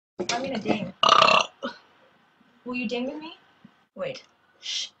I'm gonna ding. Will you ding with me? Wait.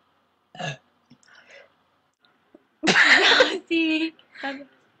 Shh. See? My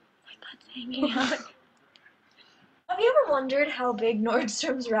butt's hanging out. Have you ever wondered how big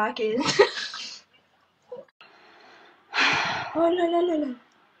Nordstrom's rack is? Oh, no.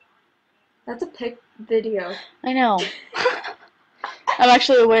 That's a pic video. I know. I'm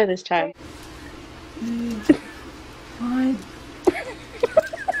actually aware this time. Fine.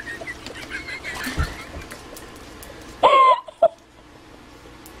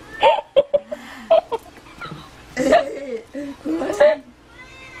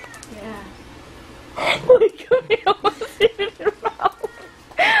 Yeah. Like, I almost see it in your mouth.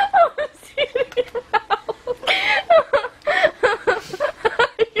 I almost see it in your mouth.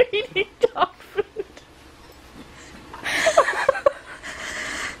 You're eating dog food.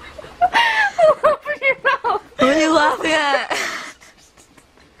 Open your mouth. What are you laughing at?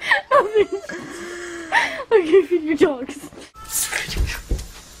 Nothing. Okay, feed your dogs.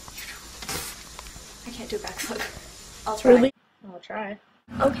 I can't do a backflip. I'll try. Really? I'll try.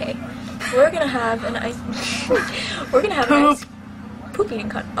 Okay, we're gonna have an ice. We're gonna have an ice poop eating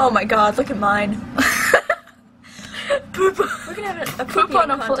contest. Oh my god, look at mine. Poop. We're gonna have a poop on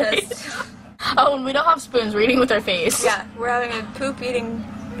eating a contest. plate. Oh, and we don't have spoons. We're eating with our face. Yeah, we're having a poop eating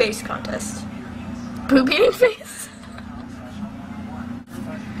face contest. Poop eating face?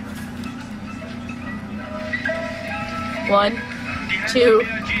 One, 2,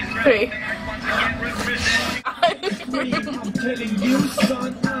 3. I'm telling you,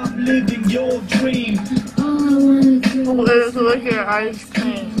 son, I'm living your dream. Let's look at ice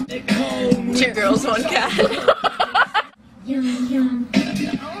cream. 2 girls, 1 cat.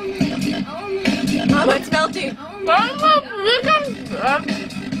 Oh, it's melting.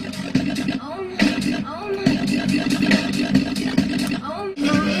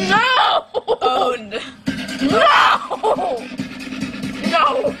 No! Owned. No!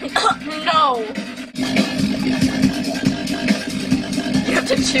 No! No! You have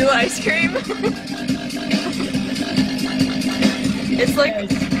to chew ice cream? It's like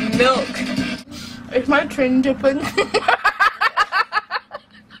milk. Is my train dipping?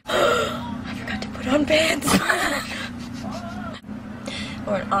 I forgot to put on pants.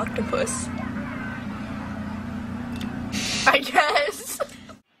 Or an octopus. I guess.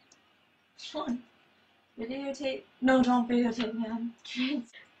 One. Videotape. No, don't videotape, man.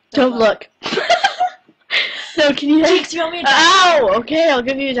 Don't look. No, can you Jinx, you want me to Ow! Okay, I'll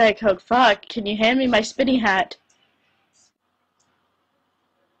give you a Diet Coke. Fuck. Can you hand me my spinny hat?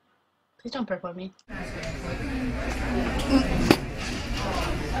 Please don't burp on me.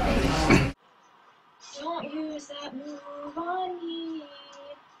 Don't use that move on me,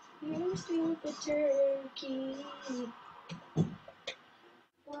 you stupid turkey.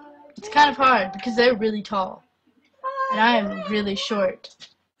 It's kind of hard because they're really tall. And I am really short.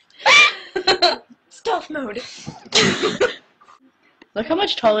 Stealth mode. Look how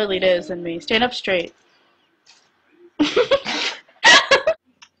much taller Leda is than me. Stand up straight.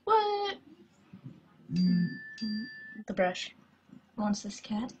 What? The brush. Once this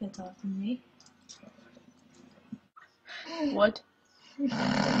cat gets off of me. What?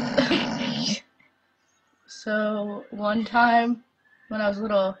 So, one time when I was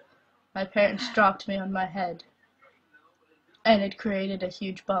little, my parents dropped me on my head. And it created a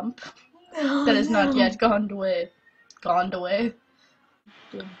huge bump that has not yet gone away. Gone away.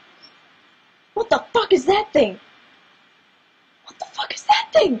 What the fuck is that thing? What the fuck is that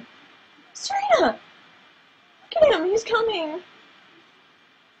thing? Serena! Look at him, he's coming.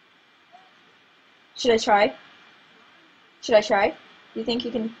 Should I try? Should I try? Do you think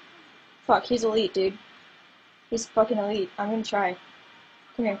you can? Fuck, he's elite, dude. He's fucking elite. I'm gonna try.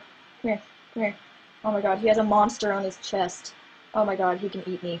 Come here. Come here. Come here. Oh my god, he has a monster on his chest. Oh my god, he can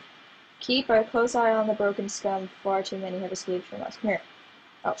eat me. Keep a close eye on the broken scum. Far too many have escaped from us. Come here.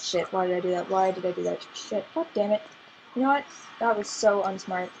 Oh shit, why did I do that? Why did I do that? Shit, god damn it. You know what? That was so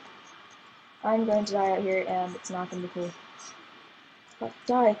unsmart. I'm going to die out here and it's not gonna be cool. But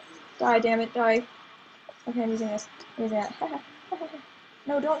die. Die, damn it, die. Okay, I'm using this. I'm using that.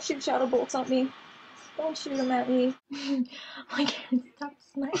 No, don't shoot shadow bolts at me. Don't shoot them at me. Why can't you stop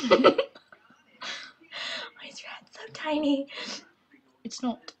smiling? Why is your head so tiny? It's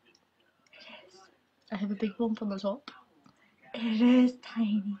not. It is. I have a big bump on the top. It is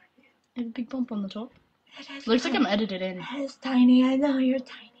tiny. I have a big bump on the top. It is. Looks like tiny. I'm edited in. It is tiny. I know you're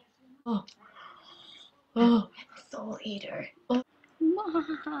tiny. Oh. Oh. Soul eater. Oh.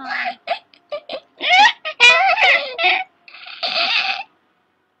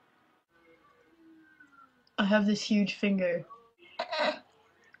 I have this huge finger.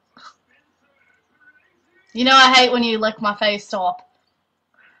 You know I hate when you lick my face, stop.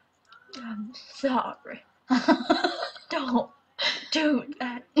 I'm sorry. Don't do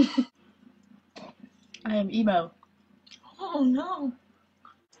that. I am emo. Oh no.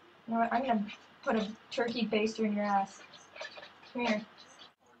 You know what? I'm gonna put a turkey baster in your ass. Come here.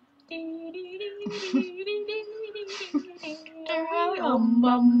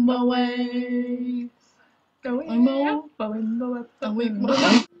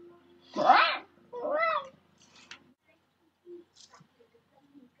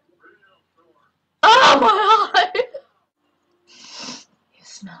 Oh my god! You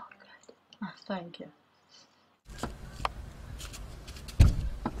smell good. Oh, thank you.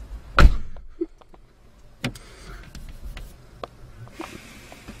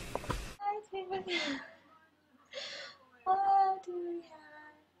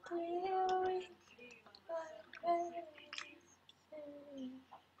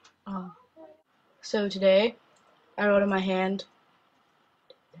 So today, I wrote in my hand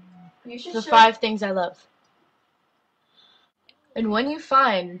You should the show. 5 things I love. And when you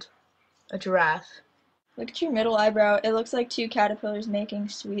find a giraffe, Look at your middle eyebrow. It looks like 2 caterpillars making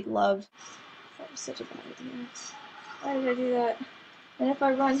sweet love. That was such a bad idea. Why did I do that? And if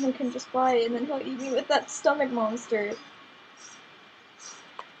I run, he can just fly, and then he'll eat me with that stomach monster.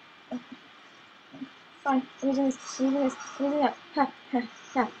 Fine. I'm using this. I'm using this. I'm using that. Ha, ha,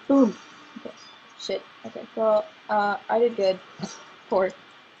 ha. Boom. Okay. Shit. Okay. Well, I did good for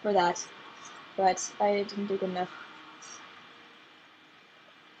that, but I didn't do good enough.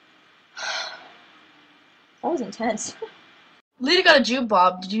 That was intense. Leda got a jube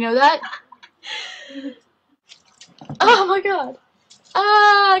bob. Did you know that? Oh my god.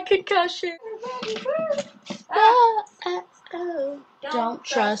 Ah, concussion. Ah, oh. Don't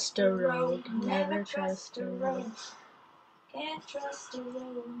trust a road. Never trust a road. Can't trust a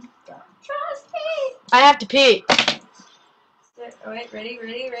road. Don't trust me. I have to pee. Oh, wait, ready.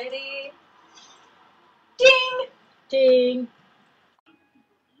 Ding! Ding.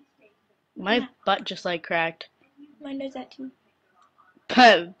 My butt just like cracked. Mine does that too.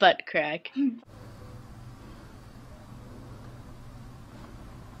 Butt crack.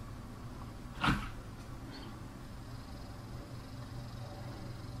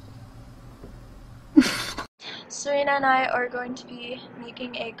 Serena and I are going to be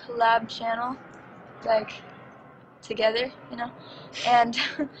making a collab channel, like, together, you know, and,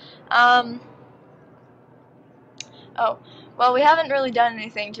 oh, well, we haven't really done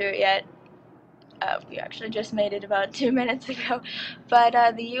anything to it yet. We actually just made it about 2 minutes ago, but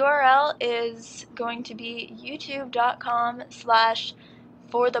the URL is going to be youtube.com/fortheplums, like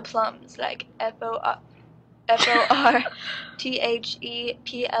FORTHEPLUMS, like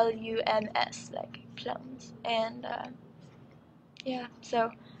plums, and yeah,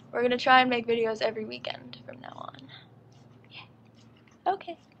 so we're gonna try and make videos every weekend from now on. Yeah.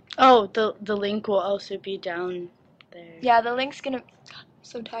 Okay. Oh, the link will also be down there. Yeah, the link's gonna. God, I'm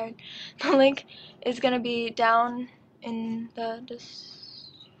so tired. The link is gonna be down in the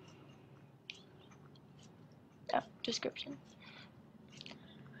description.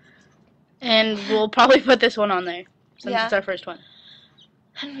 And we'll probably put this one on there since Yeah. it's our first one.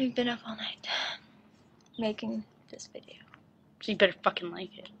 And we've been up all night making this video. So you better fucking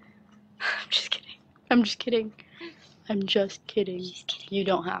like it. I'm just kidding. I'm just kidding. I'm just kidding. She's kidding. You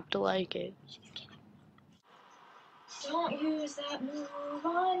don't have to like it. She's kidding. Don't use that move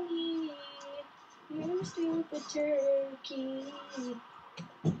on me, you stupid turkey.